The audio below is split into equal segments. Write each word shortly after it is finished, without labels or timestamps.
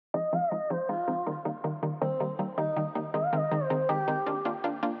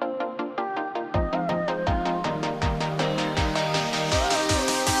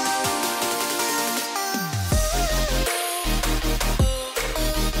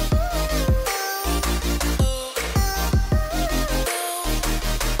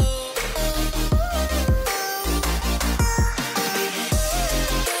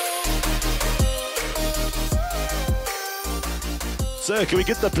So, can we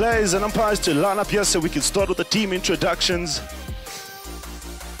get the players and umpires to line up here so we can start with the team introductions?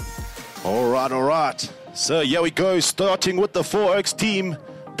 All right. So, here we go, starting with the Four Oaks team,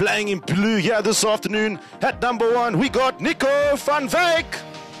 playing in blue here this afternoon. At number 1, we got Nico van Wyk.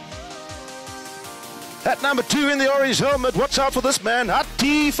 At number 2 in the orange helmet, watch out for this man,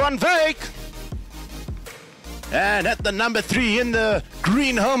 Hattie van Wyk. And at the number 3 in the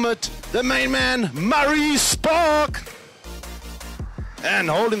green helmet, the main man, Murray Spark.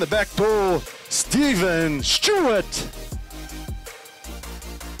 And holding the back door, Stephen Stewart.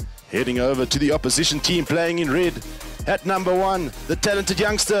 Heading over to the opposition team playing in red. At number 1, the talented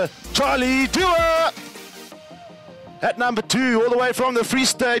youngster, Charlie Dewar. At number 2, all the way from the Free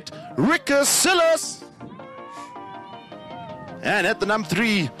State, Ricker Silas. And at the number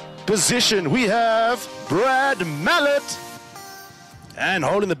 3 position, we have Brad Mallet. And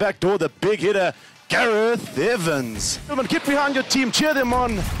holding the back door, the big hitter, Gareth Evans. Get behind your team, cheer them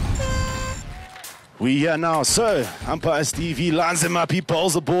on. We here now, so umpire Steve, he lines them up, he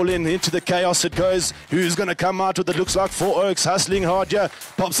bowls the ball into the chaos it goes. Who's going to come out with it? Looks like Four Oaks hustling hard here.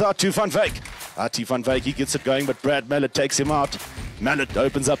 Pops out to Van Wyk. Artie Van Wyk, he gets it going, but Brad Mallet takes him out. Mallet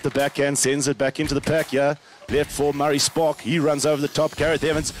opens up the backhand, sends it back into the pack here. Left for Murray Spark, he runs over the top. Gareth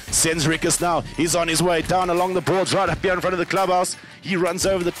Evans sends Rickers now. He's on his way down along the boards, right up here in front of the clubhouse. He runs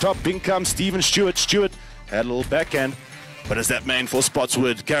over the top. In comes Stephen Stewart. Stewart had a little backhand, but it's that man for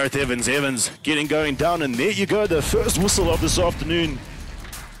Spotswood, Gareth Evans. Evans getting going down, and there you go, the first whistle of this afternoon.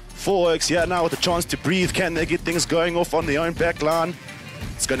 Four Oaks here now with a chance to breathe. Can they get things going off on their own back line?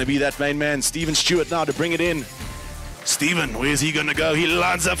 It's going to be that main man, Stephen Stewart, now to bring it in. Stephen, where's he going to go? He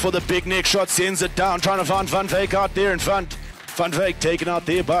lines up for the big neck shot, sends it down, trying to find Van Wyk out there in front. Van Wyk taken out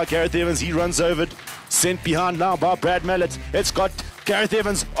there by Gareth Evans. He runs over it, sent behind now by Brad Mallet. It's got Gareth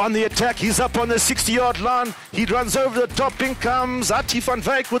Evans on the attack. He's up on the 60-yard line. He runs over the top. In comes Hattie van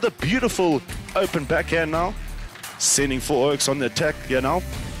Wyk with a beautiful open backhand now. Sending Four Oaks on the attack here now.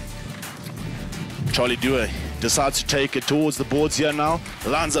 Charlie Dewar decides to take it towards the boards here now.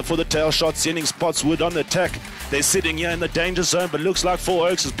 Lines up for the tail shot, sending Spotswood on the attack. They're sitting here in the danger zone, but looks like Four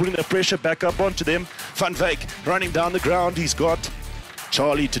Oaks is putting the pressure back up onto them. Van Wyk running down the ground. He's got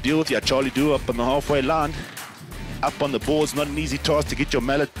Charlie to deal with. Yeah, Charlie Dewar up on the halfway line. Up on the boards, not an easy task to get your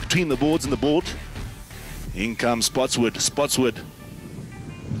mallet between the boards and the board. In comes Spotswood. Spotswood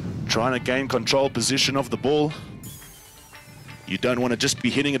trying to gain control position of the ball. You don't want to just be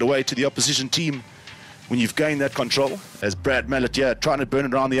hitting it away to the opposition team when you've gained that control. As Brad Mallet here trying to burn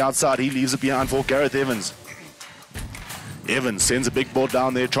it around the outside, he leaves it behind for Gareth Evans. Evans sends a big ball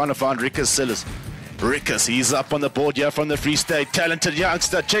down there, trying to find Rickers Silas. Rickers, he's up on the board here from the Free State. Talented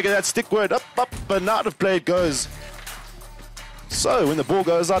youngster, check that stick word, up, and out of play it goes. So when the ball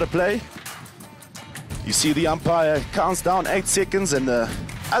goes out of play, you see the umpire counts down 8 seconds, and the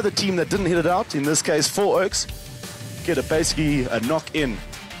other team that didn't hit it out, in this case Four Oaks, get basically a knock in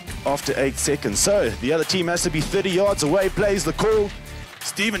after 8 seconds. So the other team has to be 30 yards away, plays the call.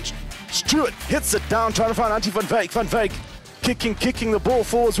 Stephen Stewart hits it down, trying to find Hattie van Wyk. Van Wyk kicking the ball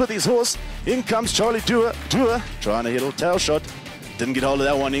forwards with his horse. In comes Charlie Dewar. Trying to hit a tail shot. Didn't get hold of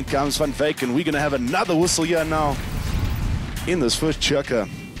that one. In comes Van Wyk, and we're going to have another whistle here now in this first chucker.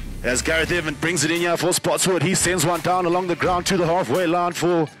 As Gareth Evans brings it in here for Spotswood, he sends one down along the ground to the halfway line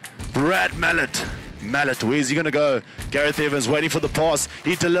for Brad Mallet. Mallet, where's he going to go? Gareth Evans waiting for the pass.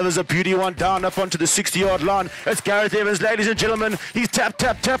 He delivers a beauty one down up onto the 60-yard line. It's Gareth Evans, ladies and gentlemen. He's tap,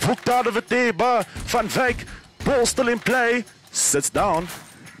 hooked out of it there by Van Wyk. Ball still in play. Sits down.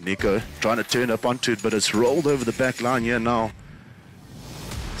 Nico trying to turn up onto it, but it's rolled over the back line here now.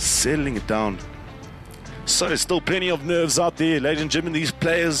 Settling it down. So still plenty of nerves out there, ladies and gentlemen. These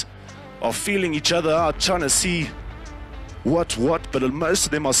players are feeling each other out, trying to see what, but most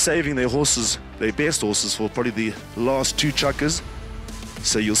of them are saving their horses, their best horses, for probably the last 2 chuckers.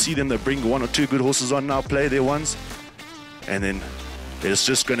 So you'll see them, they bring 1 or 2 good horses on now, play their ones, and then it's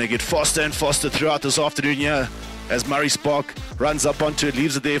just going to get faster and faster throughout this afternoon here as Murray Spark runs up onto it,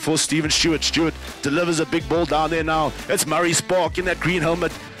 leaves it there for Stephen Stewart. Stewart delivers a big ball down there now. It's Murray Spark in that green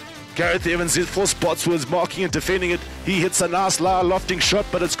helmet. Gareth Evans for Spotswood's marking and defending it. He hits a nice lofting shot,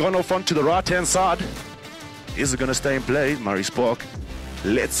 but it's gone off onto the right-hand side. Is it going to stay in play? Murray Spark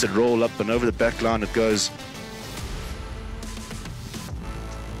lets it roll up and over the back line it goes.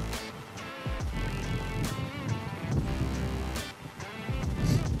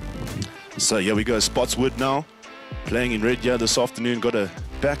 So here we go, Spotswood now playing in red here this afternoon. Got a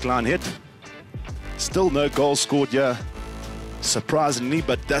backline hit. Still no goal scored here, surprisingly,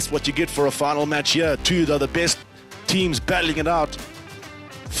 but that's what you get for a final match here. 2 of the best teams battling it out.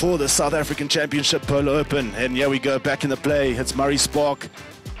 for the South African Championship Polo Open. And here we go, back in the play. It's Murray Spark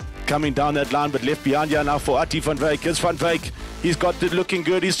coming down that line, but left behind here now for Ati van Wyk. Here's Van Wyk. He's got it looking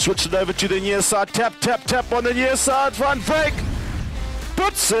good. He's switched it over to the near side. Tap, tap, tap on the near side. Van Wyk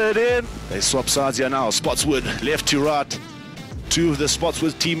puts it in. They swap sides here now. Spotswood, left to right. Two of the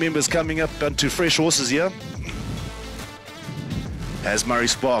Spotswood team members coming up onto fresh horses here. As Murray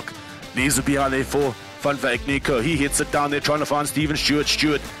Spark leaves it behind there for Van Wyk. Nico, he hits it down there trying to find Stephen Stewart.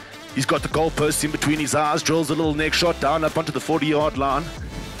 Stewart, he's got the goalpost in between his eyes, drills a little neck shot down up onto the 40-yard line.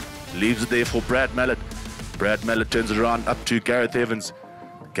 Leaves it there for Brad Mallet. Brad Mallet turns it around up to Gareth Evans.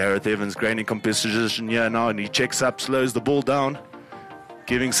 Gareth Evans gaining composition here now, and he checks up, slows the ball down,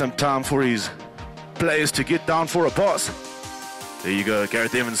 giving some time for his players to get down for a pass. There you go,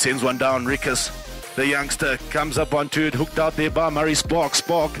 Gareth Evans sends one down. Rickers, the youngster, comes up onto it, hooked out there by Murray Spark.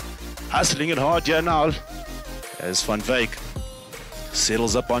 Spark hustling it hard here now as Van Wyk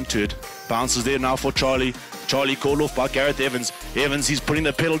settles up onto it. Bounces there now for Charlie. Charlie called off by Gareth Evans. Evans, he's putting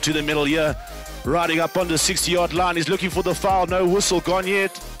the pedal to the middle here. Riding up on the 60-yard line. He's looking for the foul. No whistle gone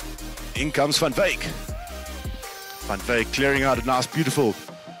yet. In comes Van Wyk. Van Wyk clearing out a nice, beautiful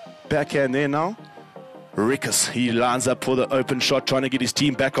backhand there now. Rickers, he lines up for the open shot, trying to get his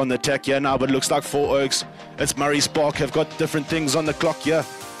team back on the attack here now, but it looks like Four Oaks. It's Murray Spark, have got different things on the clock here.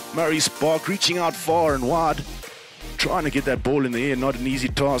 Murray Spark reaching out far and wide, trying to get that ball in the air, not an easy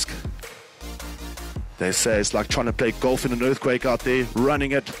task. They say it's like trying to play golf in an earthquake out there,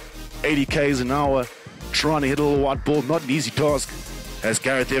 running at 80 k's an hour, trying to hit a little white ball, not an easy task. As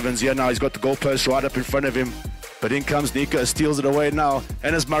Gareth Evans here now, he's got the goalpost right up in front of him. But in comes Nico, steals it away now.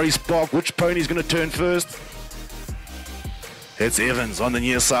 And it's Murray Spark. Which pony's going to turn first? It's Evans on the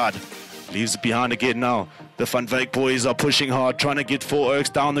near side. Leaves it behind again now. The Van Wyk boys are pushing hard, trying to get Four Oaks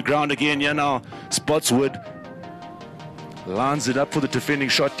down the ground again here now. Spotswood lines it up for the defending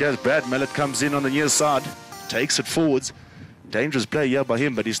shot. Yes, Brad Mallet comes in on the near side, takes it forwards. Dangerous play here by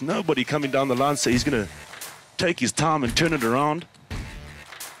him, but there's nobody coming down the line, so he's going to take his time and turn it around.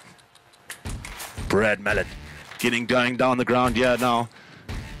 Brad Mallet getting going down the ground here now.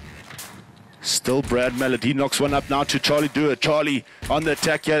 Still Brad Mallet. He knocks one up now to Charlie Dewar. Charlie on the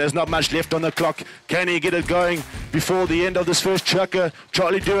attack here. There's not much left on the clock. Can he get it going before the end of this first chukker?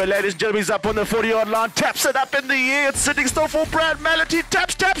 Charlie Dewar, ladies and gentlemen, he's up on the 40-yard line. Taps it up in the air. It's sitting still for Brad Mallet. He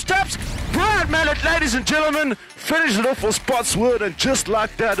taps. Brad Mallet, ladies and gentlemen, finishes it off for Spotswood. And just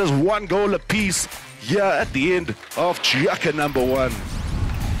like that, is one goal apiece here at the end of chukker number one.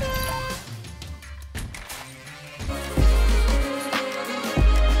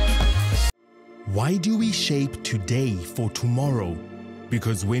 Why do we shape today for tomorrow?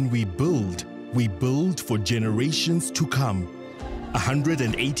 Because when we build for generations to come.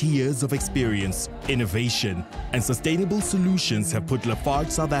 180 years of experience, innovation, and sustainable solutions have put Lafarge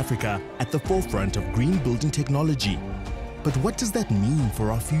South Africa at the forefront of green building technology. But what does that mean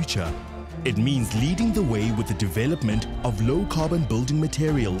for our future? It means leading the way with the development of low-carbon building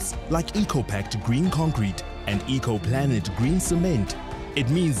materials like EcoPact green concrete and EcoPlanet green cement. It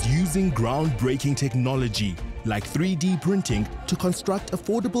means using groundbreaking technology like 3D printing to construct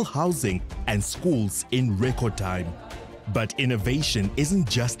affordable housing and schools in record time. But innovation isn't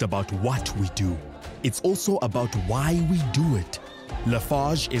just about what we do. It's also about why we do it.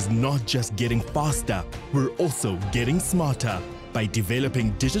 Lafarge is not just getting faster, we're also getting smarter by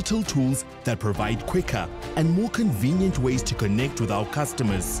developing digital tools that provide quicker and more convenient ways to connect with our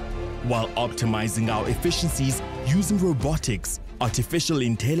customers, while optimizing our efficiencies using robotics, artificial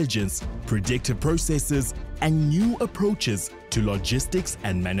intelligence, predictive processes, and new approaches to logistics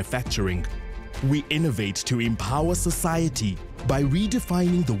and manufacturing. We innovate to empower society by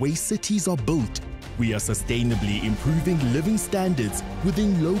redefining the way cities are built. We are sustainably improving living standards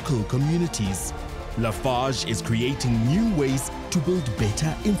within local communities. Lafarge is creating new ways to build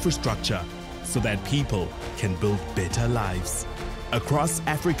better infrastructure so that people can build better lives. Across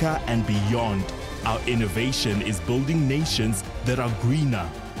Africa and beyond, our innovation is building nations that are greener,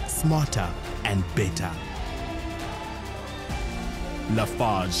 smarter, and better.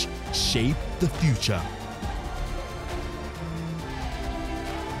 Lafarge, shape the future.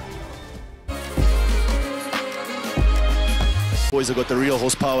 Boys have got the real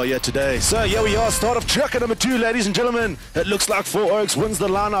horsepower here today. So here we are, start of chukker number 2, ladies and gentlemen. It looks like Four Oaks wins the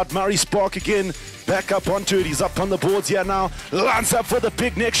line out. Murray Spark again, back up onto it. He's up on the boards here now. Lines up for the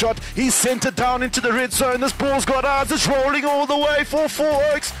big neck shot. He's sent it down into the red zone. This ball's got eyes. It's rolling all the way for Four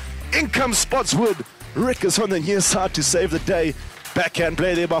Oaks. In comes Spotswood. Rick is on the near side to save the day. Backhand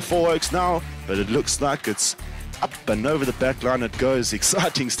play there by Four Oaks now. But it looks like it's up and over the back line it goes.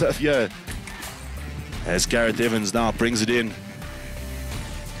 Exciting stuff here. As Gareth Evans now brings it in.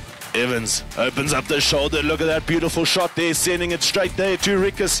 Evans opens up the shoulder. Look at that beautiful shot there, sending it straight there to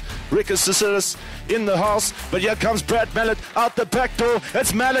Rikus. Rikus Cecilis in the house, but here comes Brad Mallet out the back door.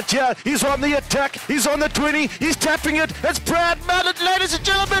 It's Mallet here. He's on the attack. He's on the 20. He's tapping it. It's Brad Mallet, ladies and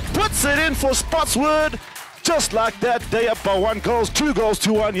gentlemen. Puts it in for Spotswood. Just like that, they up by 1 goal. 2 goals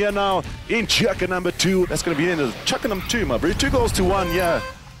to 1 here now in chucker number 2. That's going to be the end of chucker number 2, my bro. 2 goals to 1, yeah.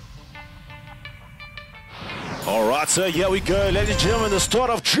 All right, so here we go, ladies and gentlemen, the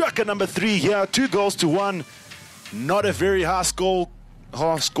start of chucker number 3 here, 2 goals to 1. Not a very high score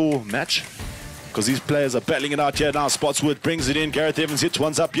match, because these players are battling it out here now. Spotswood brings it in. Gareth Evans hits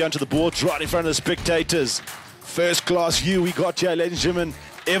ones up here onto the board, right in front of the spectators. First class view we got here, ladies and gentlemen.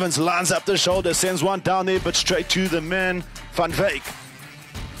 Evans lines up the shoulder, sends one down there, but straight to the man, Van Wyk,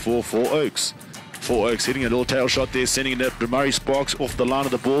 for Oaks. For Oaks hitting a little tail shot there, sending it to Murray Sparks off the line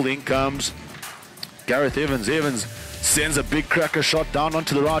of the ball. In comes Gareth Evans. Evans sends a big cracker shot down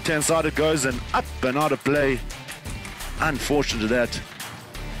onto the right-hand side. It goes and up and out of play. Unfortunate that.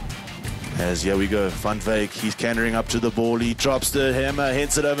 As here we go, Van Wyk, he's cantering up to the ball. He drops the hammer,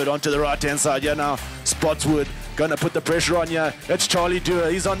 heads it over onto the right-hand side. Yeah, now Spotswood gonna put the pressure on here. It's Charlie Dewar.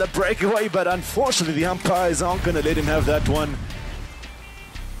 He's on the breakaway, but unfortunately the umpires aren't gonna let him have that one.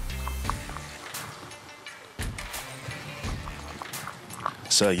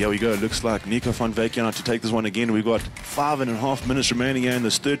 So here we go. Looks like Nico van Wyk now to take this one again. We've got 5.5 minutes remaining here in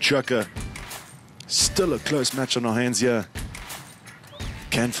this third chucker. Still a close match on our hands here.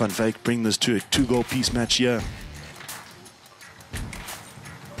 Can Van Wyk bring this to a 2-goal piece match here?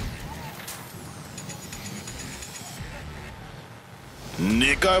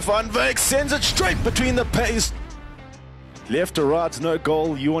 Nico van Wyk sends it straight between the pace. Left or right, no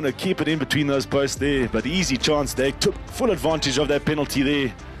goal. You want to keep it in between those posts there, but easy chance. They took full advantage of that penalty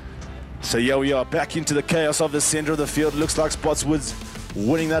there. So here we are, back into the chaos of the center of the field. Looks like Spotswood's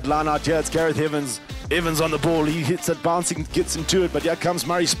winning that line out here. It's Gareth Evans. Evans on the ball. He hits it, bouncing, gets into it, but here comes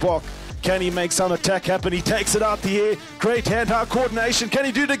Murray Spark. Can he make some attack happen? He takes it out the air. Great hand-eye coordination. Can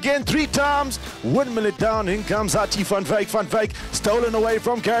he do it again 3 times? Windmill it down. In comes Ati van Wyk. Van Wyk stolen away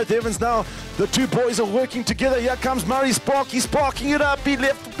from Gareth Evans now. The 2 boys are working together. Here comes Murray Spark. He's sparking it up. He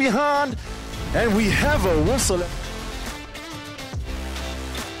left behind. And we have a whistle.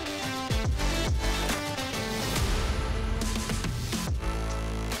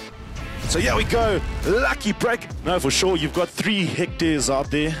 So here we go, lucky break. No, for sure, you've got 3 hectares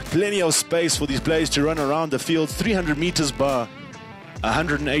out there. Plenty of space for these players to run around the field. 300 meters by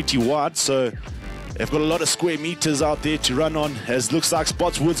 180 wide. So they've got a lot of square meters out there to run on. As looks like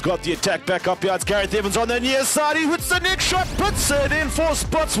Spotswood's got the attack back up here. It's Gareth Evans on the near side. He hits the next shot, puts it in for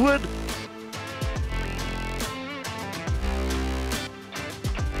Spotswood.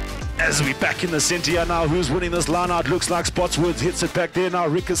 As we back in the centre here now, who's winning this line out? Looks like Spotswood hits it back there now.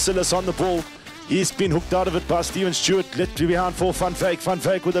 Rikus Cecilis on the ball. He's been hooked out of it by Steven Stewart. Left behind for Van Wyk. Van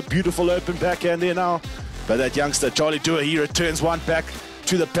Wyk with a beautiful open backhand there now. But that youngster, Charlie Dewar, he returns one back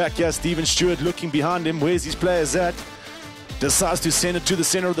to the pack here. Steven Stewart looking behind him. Where's his players at? Decides to send it to the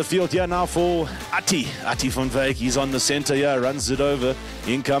center of the field here now for Ati van Wyk. He's on the center here, runs it over.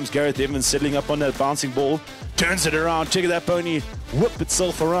 In comes Gareth Evans settling up on that bouncing ball. Turns it around, check that pony, whip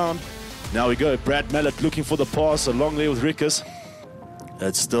itself around. Now we go, Brad Mallet looking for the pass along there with Rikus.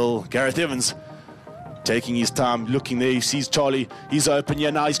 It's still Gareth Evans taking his time, looking there. He sees Charlie, he's open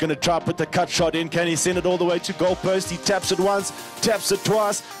here now. He's going to try to put the cut shot in. Can he send it all the way to goal post? He taps it once, taps it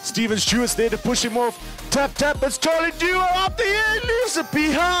twice. Steven Stewart's there to push him off. Tap, tap, it's Charlie Dewar up the air, leaves it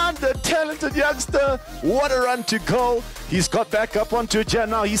behind. The talented youngster, what a run to goal. He's got back up onto it here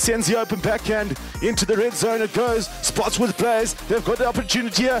now. He sends the open backhand into the red zone. It goes. Spotswood players, they've got the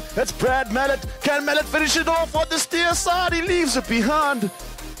opportunity here. That's Brad Mallet. Can Mallet finish it off on the steer side? He leaves it behind.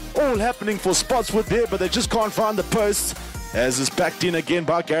 All happening for Spotswood there, but they just can't find the posts. As it's backed in again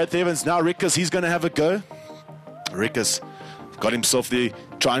by Gareth Evans. Now Rikus, he's going to have a go. Rikus got himself there,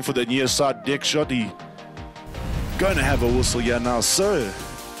 trying for the near side deck shot. He going to have a whistle here now. So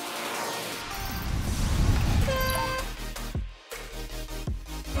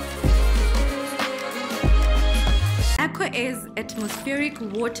Aquair's atmospheric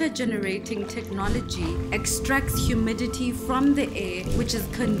water generating technology extracts humidity from the air, which is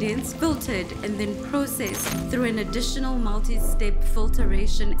condensed, filtered, and then processed through an additional multi-step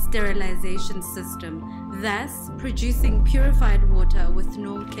filtration sterilization system, thus producing purified water with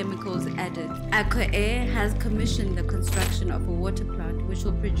no chemicals added. Aquair has commissioned the construction of a water plant which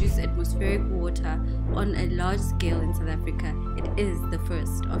will produce atmospheric water on a large scale in South Africa. It is the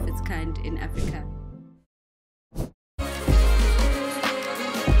first of its kind in Africa.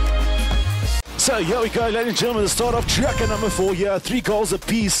 So So here we go, ladies and gentlemen, the start of tracker number 4 here. 3 goals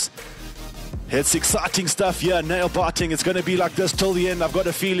apiece. It's exciting stuff here, nail biting. It's going to be like this till the end, I've got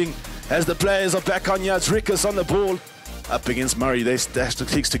a feeling. As the players are back on here, it's Rickers on the ball. Up against Murray, they stash the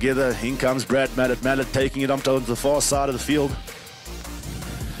kicks together. In comes Brad Mallet. Mallet taking it onto the far side of the field.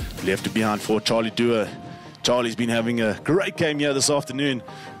 Left it behind for Charlie Dewar. Charlie's been having a great game here this afternoon.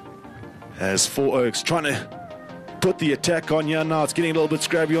 As 4 Oaks trying to put the attack on here now. It's getting a little bit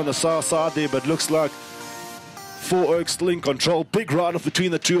scrappy on the far side there, but looks like 4 Oaks still in control. Big ride-off between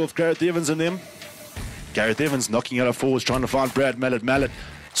the two of Gareth Evans and them. Gareth Evans knocking out a forwards, trying to find Brad Mallet. Mallet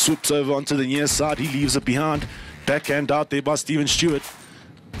swoops over onto the near side. He leaves it behind. Backhand out there by Stephen Stewart.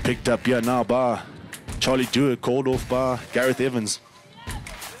 Picked up here now by Charlie Dewar, called off by Gareth Evans.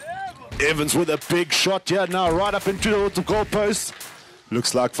 Evans with a big shot here now, right up into the goalpost.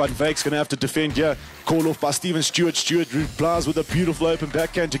 Looks like Van Wyck's going to have to defend here. Call off by Stephen Stewart. Stewart replies with a beautiful open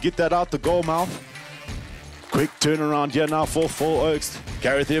backhand to get that out the goal mouth. Quick turnaround here now for 4 Oaks.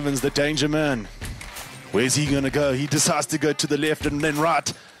 Gareth Evans, the danger man. Where's he going to go? He decides to go to the left and then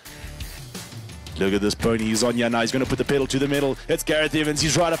right. Look at this pony. He's on here now. He's going to put the pedal to the metal. It's Gareth Evans.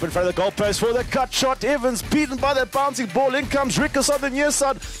 He's right up in front of the goalpost for the cut shot. Evans beaten by that bouncing ball. In comes Rickers on the near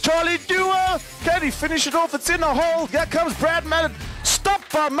side. Charlie Dewar. Can he finish it off? It's in the hole. Here comes Brad Mallet.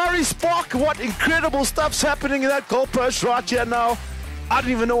 Stopped by Murray Spark. What incredible stuff's happening in that goalpost right here now. I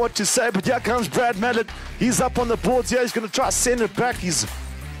don't even know what to say, but here comes Brad Mallet. He's up on the boards here. He's going to try to send it back. He's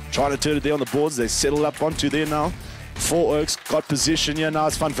trying to turn it there on the boards. They settle up onto there now. 4 Oaks got position here now.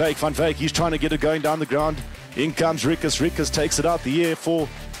 It's Van Wyck. Van Wyck, he's trying to get it going down the ground. In comes Rickers. Rickers takes it out the air for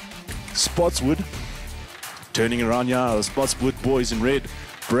Spotswood. Turning around here, the Spotswood boys in red.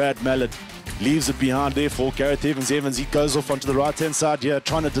 Brad Mallet leaves it behind there for Gareth Evans. Evans, he goes off onto the right-hand side here,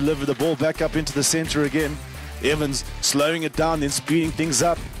 trying to deliver the ball back up into the center again. Evans slowing it down, then speeding things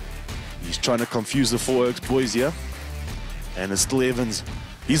up. He's trying to confuse the 4 Oaks boys here. And it's still Evans.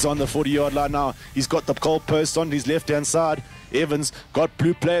 He's on the 40-yard line now. He's got the goal post on his left-hand side. Evans got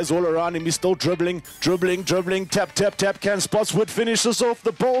blue players all around him. He's still dribbling. Tap, tap, tap. Can Spotswood finish this off?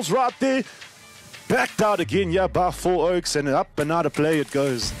 The ball's right there. Backed out again, yeah, by 4 Oaks. And up and out of play it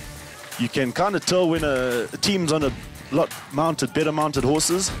goes. You can kind of tell when a team's on a lot better mounted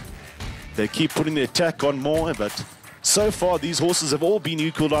horses. They keep putting the attack on more. But so far, these horses have all been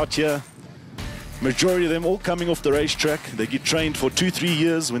equaled out here. Majority of them all coming off the racetrack. They get trained for 2-3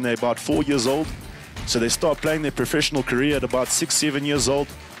 years when they're about 4 years old. So they start playing their professional career at about 6-7 years old,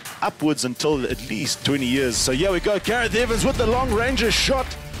 upwards until at least 20 years. So here we go. Gareth Evans with the long ranger shot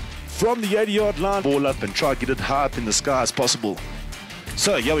from the 80-yard line. Ball up and try to get it high up in the sky as possible.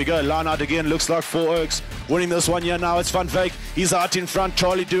 So here we go. Line out again. Looks like 4 Oaks winning this one here now. It's Van Wyck. He's out in front.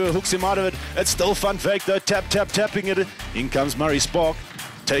 Charlie Dewar hooks him out of it. It's still Van Wyck though. Tapping it. In comes Murray Spark.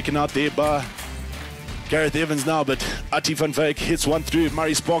 Taken out there by Gareth Evans now, but Ati Van Wyck hits one through.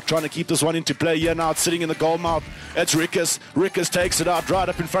 Murray Spark trying to keep this one into play here now. It's sitting in the goal mouth. It's Rickers. Rickers takes it out right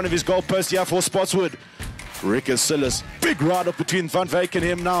up in front of his goal post here for Spotswood. Rickers Silas. Big ride up between Van Wyck and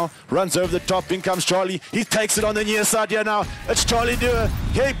him now. Runs over the top. In comes Charlie. He takes it on the near side here now. It's Charlie Dewar.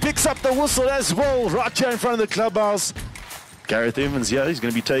 He picks up the whistle as well right here in front of the clubhouse. Gareth Evans here. He's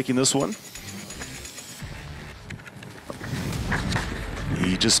going to be taking this one.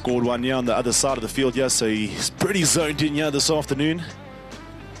 He just scored one here on the other side of the field here, so he's pretty zoned in here this afternoon.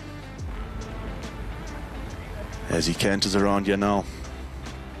 As he canters around here now.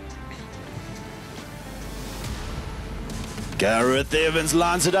 Gareth Evans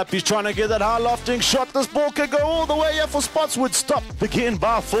lines it up. He's trying to get that high lofting shot. This ball could go all the way here for Spotswood. Stopped again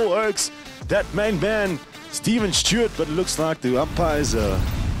by 4 Oaks. That main man, Stephen Stewart, but it looks like the umpires are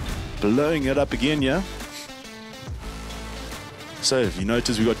blowing it up again here. So if you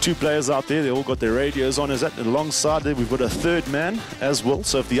notice, we've got 2 players out there. They all got their radios on. Is that alongside there? We've got a 3rd man as well.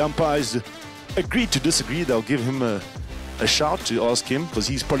 So if the umpires agree to disagree, they'll give him a shout to ask him, because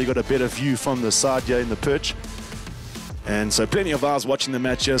he's probably got a better view from the side here in the perch. And so plenty of eyes watching the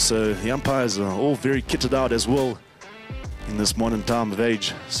match here. So the umpires are all very kitted out as well in this modern time of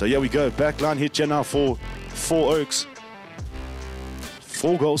age. So here we go. Backline hit here now for 4 Oaks.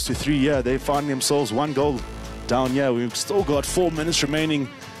 4 goals to 3. Yeah, they find themselves 1 goal down here. We've still got 4 minutes remaining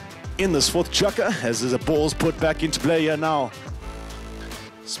in this 4th chukker as the ball's put back into play here now.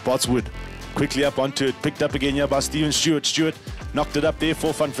 Spotswood quickly up onto it, picked up again here by Stephen Stewart. Stewart knocked it up there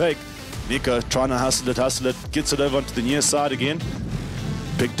for Van Wyck. Nico trying to hustle it, gets it over onto the near side again.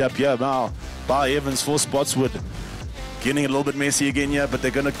 Picked up here now by Evans for Spotswood. Getting a little bit messy again here, but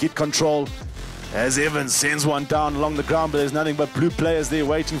they're going to get control as Evans sends one down along the ground, but there's nothing but blue players there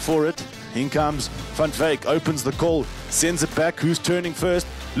waiting for it. In comes Van Wyk, opens the call, sends it back. Who's turning first?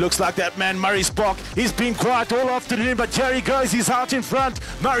 Looks like that man, Murray Spock. He's been quiet all afternoon, but here he goes. He's out in front.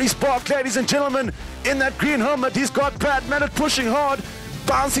 Murray Spock, ladies and gentlemen, in that green helmet. He's got Brad Mallet pushing hard.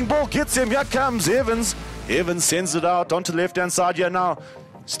 Bouncing ball gets him. Here comes Evans. Evans sends it out onto the left-hand side here now.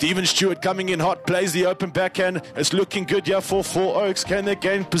 Stephen Stewart coming in hot, plays the open backhand. It's looking good here for Four Oaks. Can they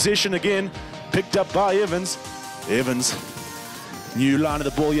gain possession again? Picked up by Evans. Evans, new line of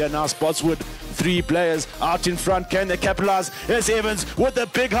the ball here now. Spotswood, three players out in front. Can they capitalize? Here's Evans with a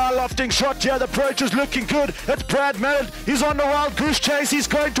big high lofting shot here. The approach is looking good. It's Brad Mallet. He's on the wild goose chase. He's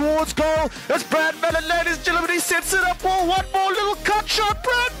going towards goal. It's Brad Mallet, ladies and gentlemen. He sets it up for one more little cut shot.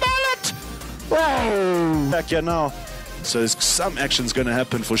 Brad Mallet! Oh! Back here now. So some action's going to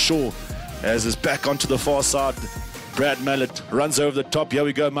happen for sure. As it's back onto the far side. Brad Mallet runs over the top. Here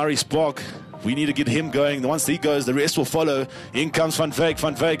we go, Murray Spark. We need to get him going. Once he goes, the rest will follow. In comes Van Wyk.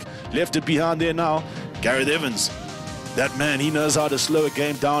 Van Wyk left it behind there now. Gareth Evans. That man, he knows how to slow a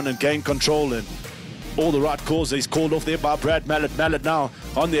game down and gain control. And all the right calls. He's called off there by Brad Mallet. Mallet now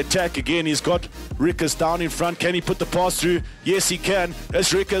on the attack again. He's got Rickers down in front. Can he put the pass through? Yes, he can.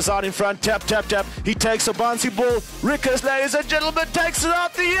 It's Rickers out in front. Tap, tap, tap. He takes a bouncy ball. Rickers, ladies and gentlemen, takes it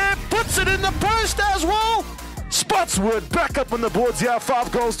out the air. Puts it in the post as well. Spotswood back up on the boards here.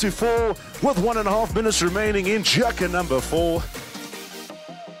 5 goals to 4 with 1.5 minutes remaining in Chaka number 4.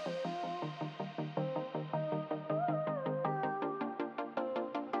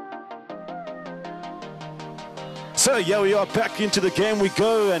 So yeah, we are back into the game we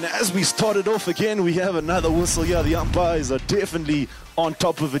go, and as we started off again, we have another whistle here. The umpires are definitely on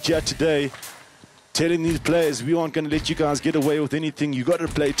top of it here today, telling these players we aren't going to let you guys get away with anything. You got to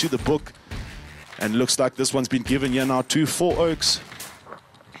play to the book. And looks like this one's been given here now to Four Oaks.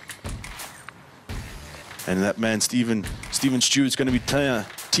 And that man, Stephen Stewart's going to be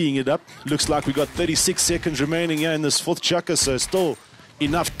teeing it up. Looks like we got 36 seconds remaining here in this fourth chukka, so still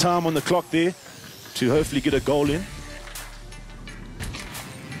enough time on the clock there to hopefully get a goal in.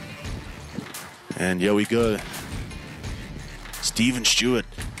 And here we go. Stephen Stewart.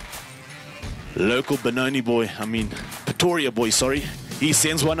 Local Benoni boy, Pretoria boy, sorry. He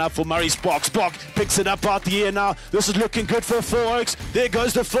sends one up for Murray Spock. Spock picks it up out the air now. This is looking good for Four Oaks. There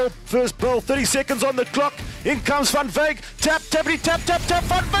goes the first ball. 30 seconds on the clock. In comes Van Wyk. Tap, tappity, tap, tap, tap.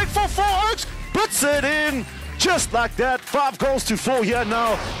 Van Wyk for Four Oaks. Puts it in. Just like that. 5 goals to 4 here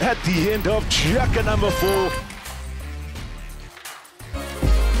now at the end of Chaka number 4.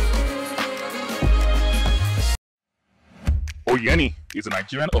 Oyeni is a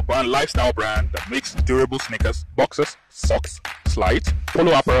Nigerian urban lifestyle brand that makes durable sneakers, boxers, socks, slides,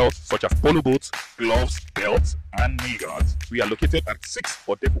 polo apparel such as polo boots, gloves, belts, and knee guards. We are located at 6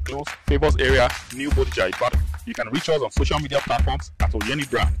 Odefu Close, Favors area, New Bodija, Ibadan. You can reach us on social media platforms at Oyeni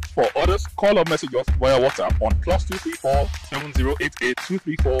Brand. For orders, call or message us via WhatsApp on +234 7088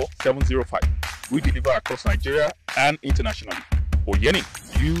 234 705. We deliver across Nigeria and internationally. Oyeni,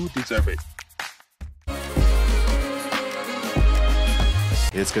 you deserve it.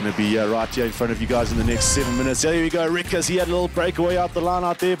 It's going to be right here in front of you guys in the next 7 minutes. There we go, Rickers. He had a little breakaway out the line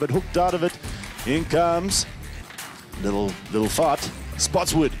out there, but hooked out of it. In comes little fart.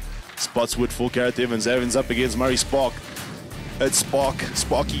 Spotswood. Spotswood for Gareth Evans. Evans up against Murray Spark. It's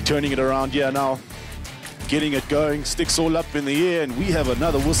Sparky turning it around here now. Getting it going. Sticks all up in the air, and we have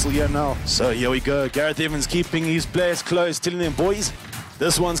another whistle here now. So here we go. Gareth Evans keeping his players close, telling them, boys,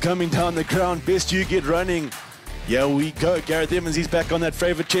 this one's coming down the ground. Best you get running. Here we go, Gareth Evans, he's back on that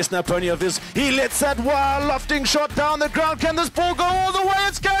favourite chestnut pony of his. He lets that wild lofting shot down the ground. Can this ball go all the way?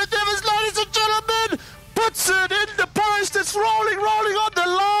 It's Gareth Evans, ladies and gentlemen. Puts it in the post. It's rolling on the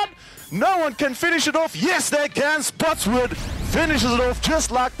line. No one can finish it off. Yes, they can. Spotswood finishes it off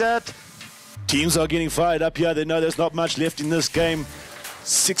just like that. Teams are getting fired up here. They know there's not much left in this game.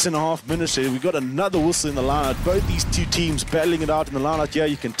 6.5 minutes here. We've got another whistle in the line. Both these two teams battling it out in the line out here.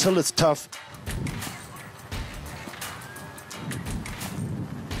 You can tell it's tough.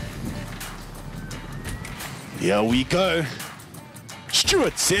 Here we go.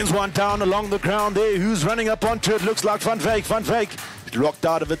 Stewart sends one down along the ground there. Who's running up onto it? Looks like Van Wyk. Van Wyk locked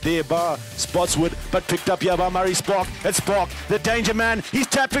out of it there by Spotswood, but picked up here by Murray Spark. It's Spark, the danger man. He's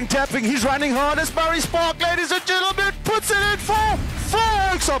tapping. He's running hard. It's Murray Spark, ladies and gentlemen. Puts it in for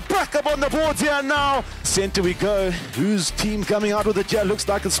Four Oaks. Are back up on the boards here now. Centre we go. Who's team coming out with it here? Looks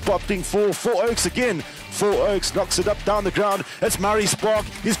like it's spotting for Four Oaks again. Four Oaks knocks it up down the ground. It's Murray Spark.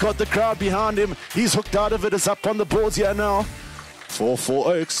 He's got the crowd behind him. He's hooked out of it. It's up on the boards here now. 4-4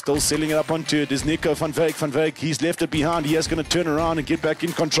 Oaks, still selling it up onto it is Nico van Wyk. Van Wyk, he's left it behind. He is going to turn around and get back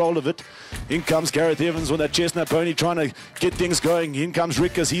in control of it. In comes Gareth Evans with that chestnut pony trying to get things going. In comes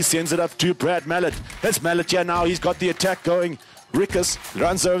Rickus, he sends it up to Brad Mallet. It's Mallet here now, he's got the attack going. Rickus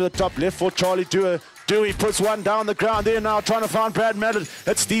runs over the top left for Charlie Dewar. Dewey puts one down the ground there now, trying to find Brad Mallet.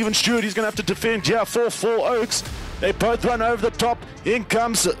 It's Stephen Stewart, he's going to have to defend here. 4-4 Oaks. They both run over the top. In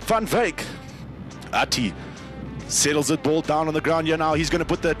comes Van Wyk. Ati settles the ball down on the ground here now. He's going to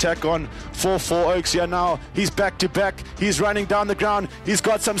put the attack on. 4-4 Oaks here now. He's back to back. He's running down the ground. He's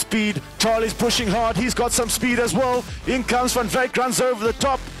got some speed. Charlie's pushing hard. He's got some speed as well. In comes Van Wyk, runs over the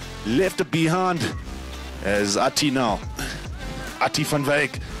top. Left it behind as Ati now. Ati Van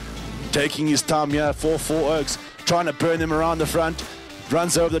Wyk taking his time here. 4-4 Oaks trying to burn them around the front.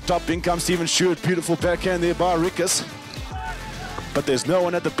 Runs over the top. In comes Stephen Stewart. Beautiful backhand there by Rickus. But there's no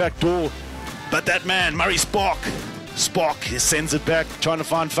one at the back door. But that man, Murray Spark, he sends it back, trying to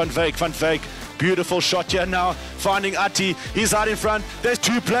find Van Wyk. Van Wyk, beautiful shot here now, finding Ati. He's out in front. There's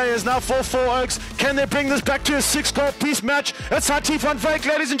two players now, 4-4 Oaks. Can they bring this back to a 6-goal piece match? It's Ati Van Wyk,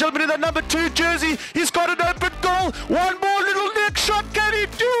 ladies and gentlemen, in that number 2 jersey. He's got an open goal. One more little neck shot. Can he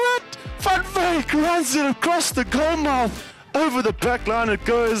do it? Van Wyk runs it across the goal mouth. Over the back line it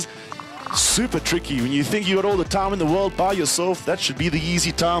goes. Super tricky. When you think you got all the time in the world by yourself, that should be the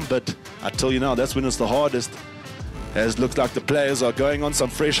easy time, but I tell you now, that's when it's the hardest. As it looks like the players are going on some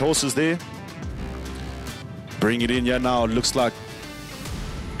fresh horses there. Bring it in here now. It looks like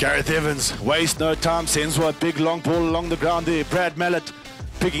Gareth Evans waste no time, sends a big long ball along the ground there. Brad Mallet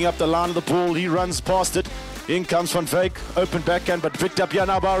picking up the line of the ball. He runs past it. In comes Van Wyk, open backhand, but picked up here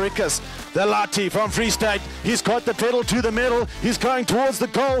now by Rickus. The Lati from Free State. He's got the pedal to the middle. He's going towards the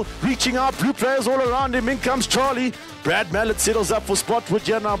goal, reaching out. Blue players all around him. In comes Charlie. Brad Mallet settles up for Spotswood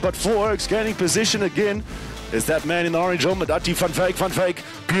here now, but 4 Oaks gaining position again. Is that man in the orange helmet, Ati Van Wyk. Van Wyk,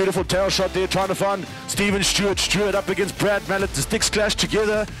 beautiful tail shot there, trying to find Stephen Stewart. Stewart up against Brad Mallet. The sticks clash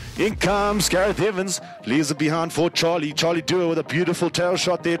together. In comes Gareth Evans. Leaves it behind for Charlie. Charlie Dewar with a beautiful tail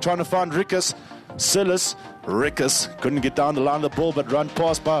shot there, trying to find Rickus. Silas. Rickus couldn't get down the line of the ball, but run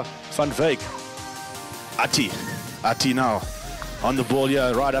past by Van Wyk. Ati now on the ball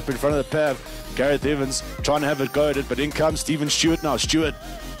here, right up in front of the pad. Gareth Evans trying to have it go at it, but in comes Stephen Stewart now. Stewart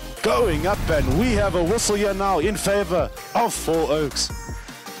going up, and we have a whistle here now in favor of 4 Oaks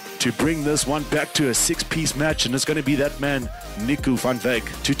to bring this one back to a 6-piece match, and it's going to be that man, Nico van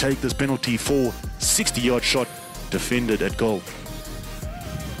Wyk, to take this penalty for 60-yard shot defended at goal.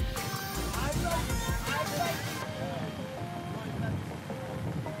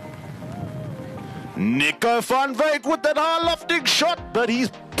 Nico van Wyk with that high lofting shot, but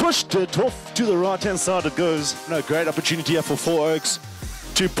he's pushed it off to the right-hand side it goes. No, great opportunity here for 4 Oaks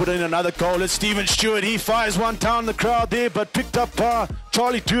to put in another goal. It's Stephen Stewart. He fires one down the crowd there, but picked up by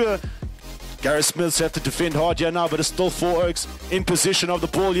Charlie Dewar. Gareth Smiths have to defend hard here now, but it's still 4 Oaks in possession of the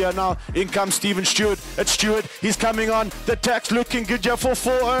ball here now. In comes Stephen Stewart. It's Stewart. He's coming on. The attack's looking good here for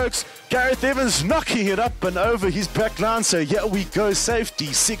 4 Oaks. Gareth Evans knocking it up and over his back line. So here we go. Safety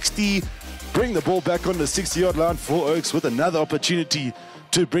 60. Bring the ball back on the 60-yard line for Oaks with another opportunity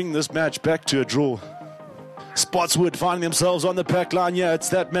to bring this match back to a draw. Spotswood finding themselves on the back line. Yeah, it's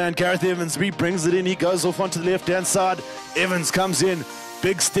that man, Gareth Evans. He brings it in. He goes off onto the left-hand side. Evans comes in.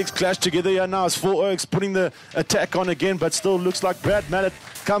 Big sticks clash together here now. It's 4 Oaks putting the attack on again, but still looks like Brad Mallet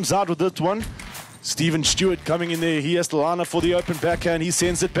comes out with this one. Stephen Stewart coming in there. He has the line up for the open backhand. He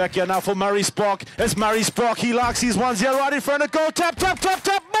sends it back here now for Murray Spark. It's Murray Spark. He likes his ones here right in front of goal. Tap, tap, tap,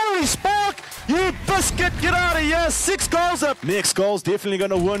 tap. Murray Spark, you biscuit. Get out of here. 6 goals up. Next goal's definitely going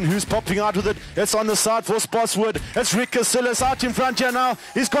to win. Who's popping out with it? It's on the side for Spotswood. It's Rick Casillas out in front here now.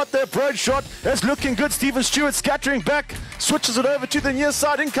 He's got the approach shot. It's looking good. Stephen Stewart scattering back. Switches it over to the near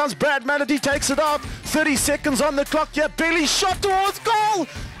side. In comes Brad Mallet. He takes it out. 30 seconds on the clock here. Bailey shot towards goal.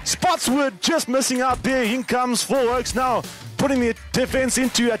 Spotswood just missing out there. In comes 4 Oaks now, putting the defense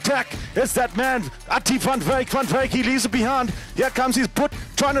into attack. It's that man, Ati Van Wyk. Van Wyk, he leaves it behind. Here comes his put,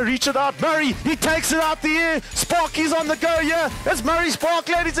 trying to reach it out. Murray, he takes it out the air. Spark, he's on the go here. It's Murray Spark,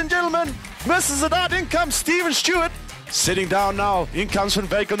 ladies and gentlemen. Misses it out. In comes Stephen Stewart. Sitting down now. In comes Van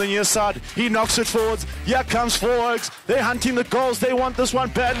Wyk on the near side. He knocks it forwards. Here comes 4 Oaks. They're hunting the goals. They want this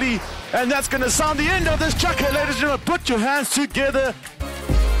one badly. And that's going to sound the end of this chucker, ladies and gentlemen. Put your hands together.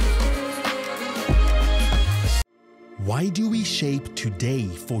 Why do we shape today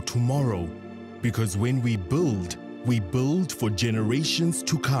for tomorrow? Because when we build for generations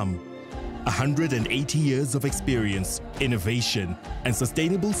to come. 180 years of experience, innovation, and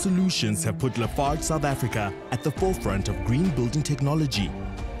sustainable solutions have put Lafarge South Africa at the forefront of green building technology.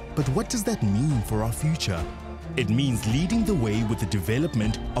 But what does that mean for our future? It means leading the way with the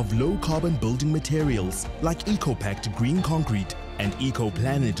development of low-carbon building materials like Eco-Pact green concrete and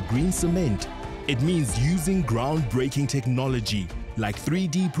Eco-Planet green cement. It means using groundbreaking technology like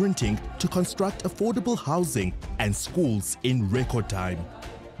 3D printing to construct affordable housing and schools in record time.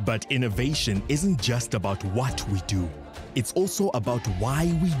 But innovation isn't just about what we do. It's also about why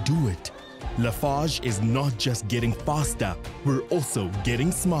we do it. Lafarge is not just getting faster, we're also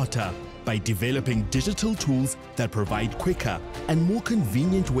getting smarter by developing digital tools that provide quicker and more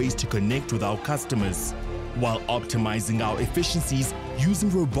convenient ways to connect with our customers, while optimizing our efficiencies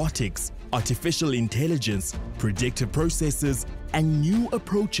using robotics, artificial intelligence, predictive processes, and new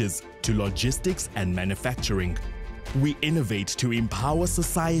approaches to logistics and manufacturing. We innovate to empower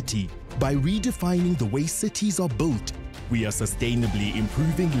society by redefining the way cities are built. We are sustainably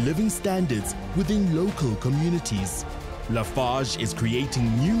improving living standards within local communities. Lafarge is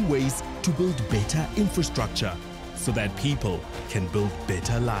creating new ways to build better infrastructure so that people can build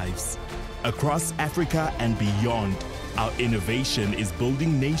better lives. Across Africa and beyond, our innovation is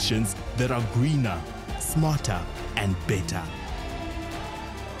building nations that are greener, smarter, and better.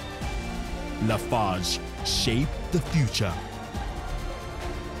 Lafarge, shape the future.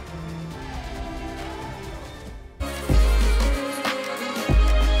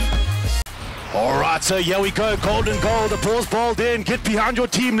 All right, so here we go. Golden goal. The ball's balled in. Get behind your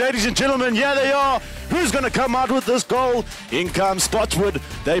team, ladies and gentlemen. Here they are. Who's going to come out with this goal? In comes Spotswood.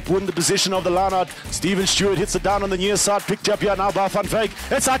 They put in the position of the line-out. Stephen Stewart hits it down on the near side. Picked up here now by Van Wyk.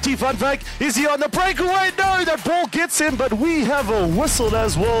 It's IT Van Wyk. Is he on the breakaway? No, that ball gets him, but we have a whistle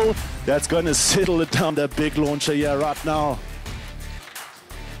as well. That's going to settle it down, that big launcher here right now.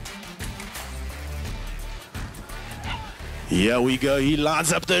 Here we go, he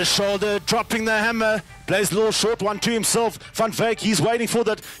lines up the shoulder, dropping the hammer, plays a little short one to himself. Van Wyk, he's waiting for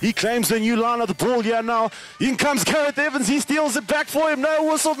that. He claims the new line of the ball here now. In comes Gareth Evans, he steals it back for him.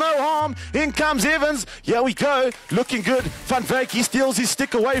 No whistle, no harm. In comes Evans. Here we go, looking good. Van Wyk, he steals his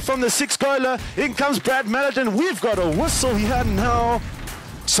stick away from the 6-goaler. In comes Brad Mallet, and we've got a whistle here now.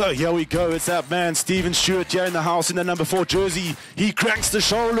 So here we go, it's that man, Stephen Stewart here in the house in the number 4 jersey. He cranks the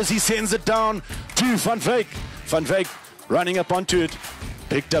shoulders, he sends it down to Van Wyk. Van Wyk running up onto it.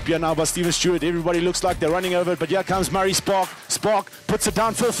 Picked up here now by Stephen Stewart. Everybody looks like they're running over it, but here comes Murray Spark. Spark puts it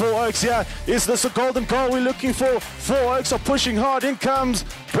down for 4 Oaks here. Is this a golden goal we're looking for? 4 Oaks are pushing hard. In comes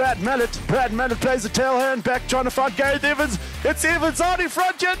Brad Mallet. Brad Mallet plays the tail hand back, trying to find Gareth Evans. It's Evans out in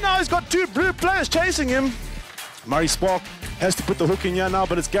front here. Now he's got 2 blue players chasing him. Murray Spark has to put the hook in here now,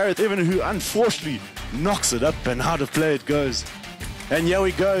 but it's Gareth Evans who unfortunately knocks it up, and out of play it goes. And here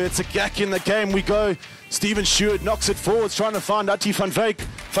we go, it's a gack in the game we go. Stephen Stewart knocks it forwards, trying to find Ati Van Wyk.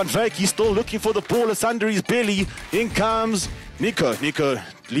 Van Wyk, he's still looking for the ball. It's under his belly. In comes Nico. Nico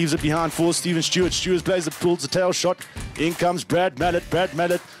leaves it behind for Stephen Stewart. Stewart pulls the tail shot. In comes Brad Mallet. Brad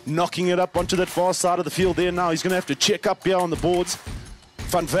Mallet knocking it up onto that far side of the field there now. He's going to have to check up here on the boards.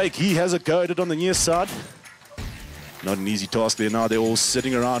 Van Wyk, he has a go at it on the near side. Not an easy task there now. They're all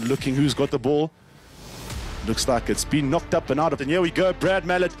sitting around looking who's got the ball. Looks like it's been knocked up and out of it. And here we go, Brad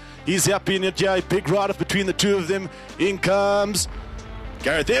Mallet. He's up in it, yeah, big ride-off between the two of them. In comes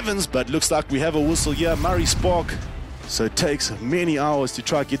Gareth Evans, but looks like we have a whistle here. Murray Spark. So it takes many hours to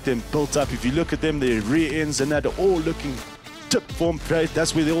try to get them built up. If you look at them, their rear ends and that are all looking tip form great.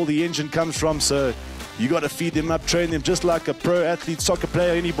 That's where all the engine comes from. So you got to feed them up, train them just like a pro athlete, soccer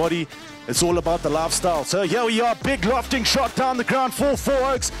player, anybody. It's all about the lifestyle. So here we are, big lofting shot down the ground for 4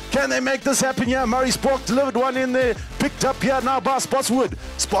 Oaks. Can they make this happen here? Murray Spark delivered one in there. Picked up here now by Spotswood.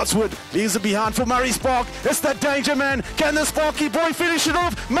 Spotswood leaves it behind for Murray Spark. It's the danger man. Can the Sparky boy finish it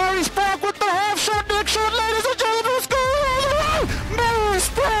off? Murray Spark with the half shot, next shot, ladies and gentlemen, score all the way. Murray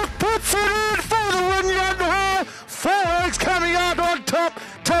Spark puts it in for the win here. 4 Oaks coming out on top,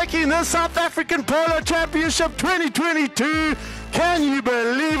 taking the South African Polo Championship 2022. Can you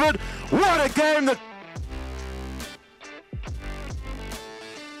believe it? What a game that...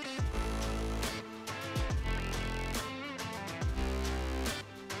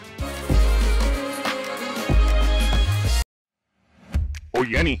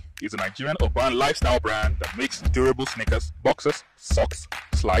 Oyeni is a Nigerian urban lifestyle brand that makes durable sneakers, boxers, socks,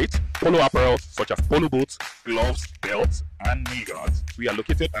 slides, polo apparel such as polo boots, gloves, belts, and knee guards. We are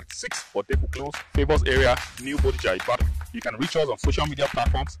located at 6 Odeku Close, Favors area, New Bodija, Ibadan. You can reach us on social media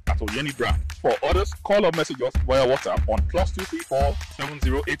platforms at Oyeni Brand. For orders, call or message us via WhatsApp on +234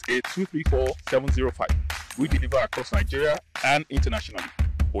 7088 234 705. We deliver across Nigeria and internationally.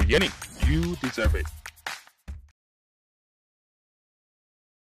 Oyeni, you deserve it.